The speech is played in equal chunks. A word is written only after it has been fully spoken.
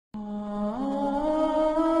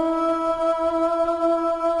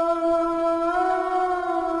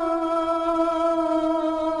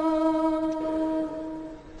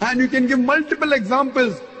And you can give multiple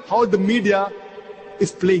examples how the media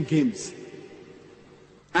is playing games.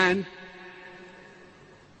 And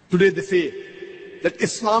today they say that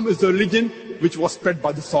Islam is the religion which was spread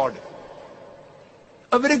by the sword.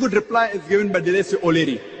 A very good reply is given by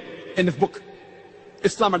ZakiNaiksl in his book,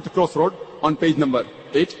 Islam at the Crossroad, on page number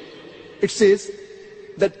 8. It says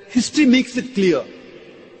that history makes it clear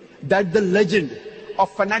that the legend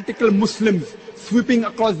of fanatical Muslims sweeping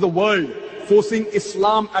across the world, forcing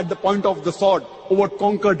Islam at the point of the sword over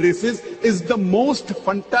conquered races, is the most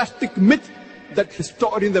fantastic myth that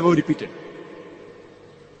historians have ever repeated.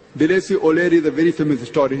 ZakiNaiksl is a very famous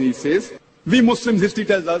historian. He says, we Muslims, history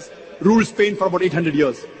tells us, ruled Spain for about 800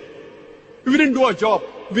 years. We didn't do our job.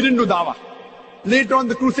 We didn't do dawah. Later on,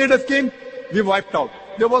 the Crusaders came, we wiped out.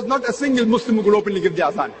 There was not a single Muslim who could openly give the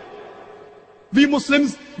azan. We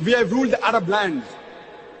Muslims, we have ruled the Arab lands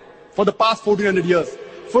for the past 1400 years.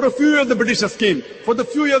 For a few years, the Britishers came. For the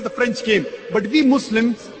few years, the French came. But we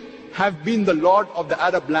Muslims have been the lord of the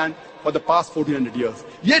Arab land for the past 1400 years.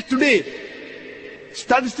 Yet today,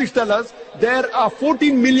 statistics tell us there are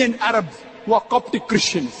 14 million Arabs who are Coptic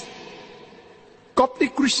Christians.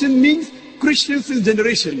 Coptic Christian means Christians in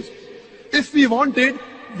generations. If we wanted,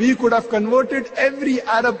 we could have converted every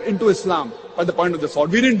Arab into Islam by the point of the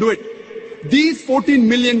sword. We didn't do it. These 14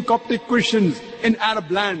 million Coptic Christians in Arab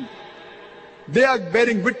land, they are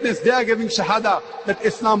bearing witness, they are giving shahada that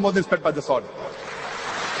Islam wasn't spread by the sword.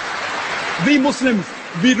 We Muslims,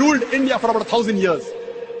 we ruled India for about 1,000 years.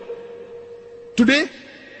 Today,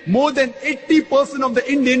 more than 80% of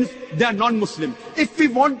the Indians, they are non-Muslim. If we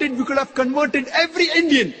wanted, we could have converted every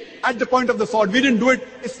Indian at the point of the sword. We didn't do it.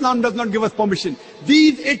 Islam does not give us permission.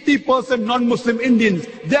 These 80% non-Muslim Indians,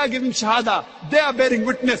 they are giving shahada. They are bearing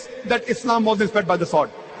witness that Islam wasn't spread by the sword.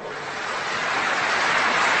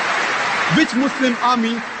 Which Muslim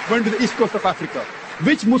army went to the east coast of Africa?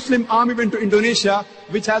 Which Muslim army went to Indonesia,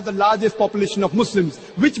 which has the largest population of Muslims?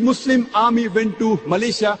 Which Muslim army went to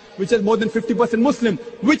Malaysia, which has more than 50% Muslim?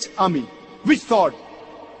 Which army? Which sword?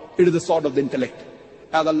 It is the sword of the intellect.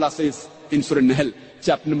 As Allah says in Surah Nahl,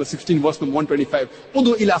 chapter number 16, verse number 125.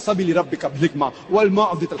 Udu ila sabili rabbika bil-hikma wal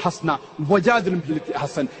ma'azitil hasna wajadilhum billati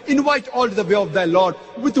ahsan. Invite all to the way of thy Lord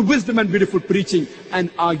with wisdom and beautiful preaching, and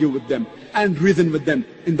argue with them and reason with them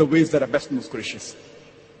in the ways that are best and most gracious.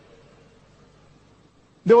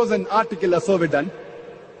 There was an article, a survey done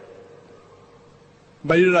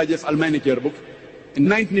by Rajesh Almainik yearbook in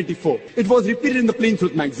 1984. It was repeated in the Plain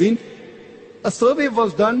Truth magazine. A survey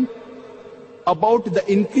was done about the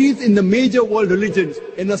increase in the major world religions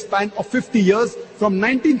in a span of 50 years from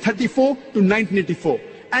 1934 to 1984.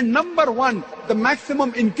 And number one, the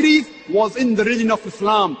maximum increase was in the religion of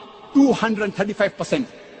Islam, 235%.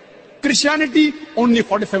 Christianity, only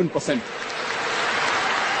 47%.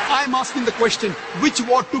 I'm asking the question, which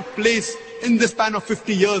war took place in the span of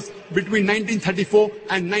 50 years between 1934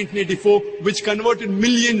 and 1984, which converted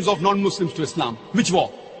millions of non-Muslims to Islam? Which war?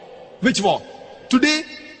 Which war? Today,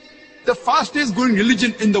 the fastest growing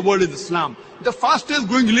religion in the world is Islam. The fastest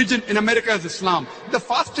growing religion in America is Islam. The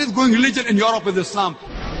fastest growing religion in Europe is Islam.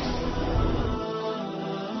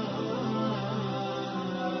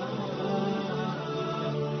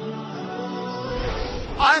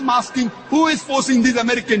 I'm asking, who is forcing these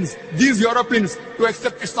Americans, these Europeans, to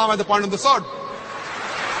accept Islam at the point of the sword?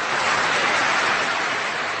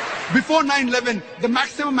 Before 9/11, the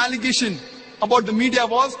maximum allegation about the media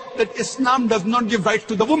was that Islam does not give rights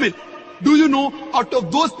to the women. Do you know, out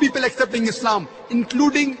of those people accepting Islam,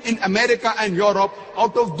 including in America and Europe,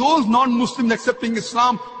 out of those non-Muslims accepting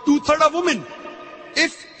Islam, 2/3 are women.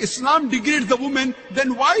 If Islam degrades the woman,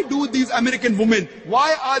 then why do these American women,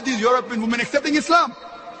 why are these European women accepting Islam?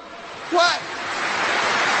 Why?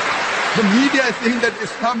 The media is saying that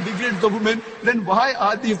Islam degrades the woman, then why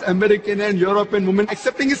are these American and European women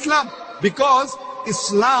accepting Islam? Because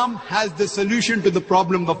Islam has the solution to the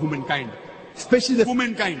problem of womankind, especially the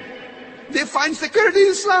womankind. They find security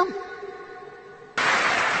in Islam.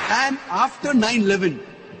 And after 9/11,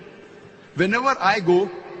 whenever I go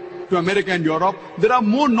to America and Europe, there are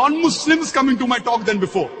more non-Muslims coming to my talk than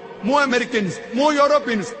before. More Americans, more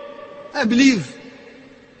Europeans. I believe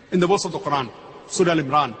in the verse of the Quran, Surah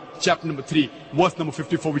Al-Imran, chapter number 3, verse number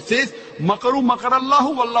 54, which says, Makaru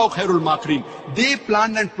makarallahu wallahu khairul makirin. They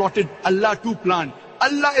planned and plotted, Allah too planned.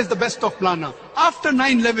 Allah is the best of planner. After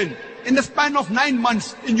 9/11, in the span of 9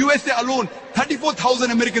 months, in USA alone,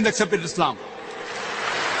 34,000 Americans accepted Islam.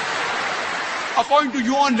 According to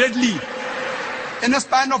Johan Redley, in a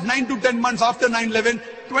span of 9 to 10 months after 9/11,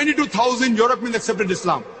 22,000 Europeans accepted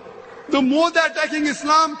Islam. The more they're attacking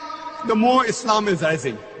Islam, the more Islam is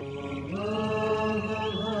rising.